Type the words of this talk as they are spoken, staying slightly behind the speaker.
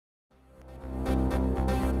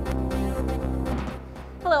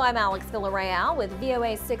Hello, I'm Alex Villarreal with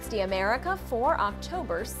VOA60 America for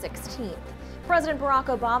October 16th. President Barack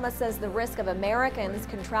Obama says the risk of Americans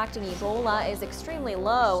contracting Ebola is extremely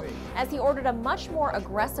low, as he ordered a much more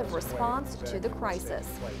aggressive response to the crisis.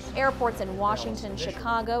 Airports in Washington,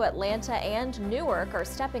 Chicago, Atlanta, and Newark are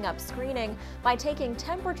stepping up screening by taking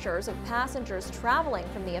temperatures of passengers traveling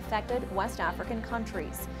from the affected West African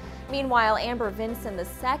countries. Meanwhile, Vinson, the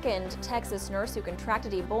second Texas nurse who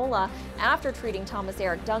contracted Ebola after treating Thomas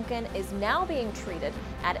Eric Duncan, is now being treated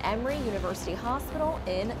at Emory University Hospital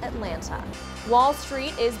in Atlanta. Wall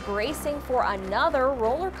Street is bracing for another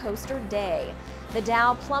roller coaster day. The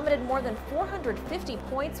Dow plummeted more than 450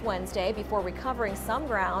 points Wednesday before recovering some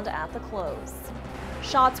ground at the close.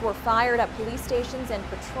 Shots were fired at police stations and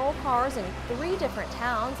patrol cars in 3 different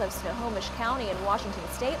towns of Snohomish County in Washington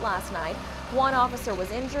state last night. 1 officer was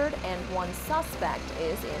injured and 1 suspect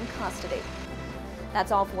is in custody.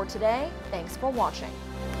 That's all for today. Thanks for watching.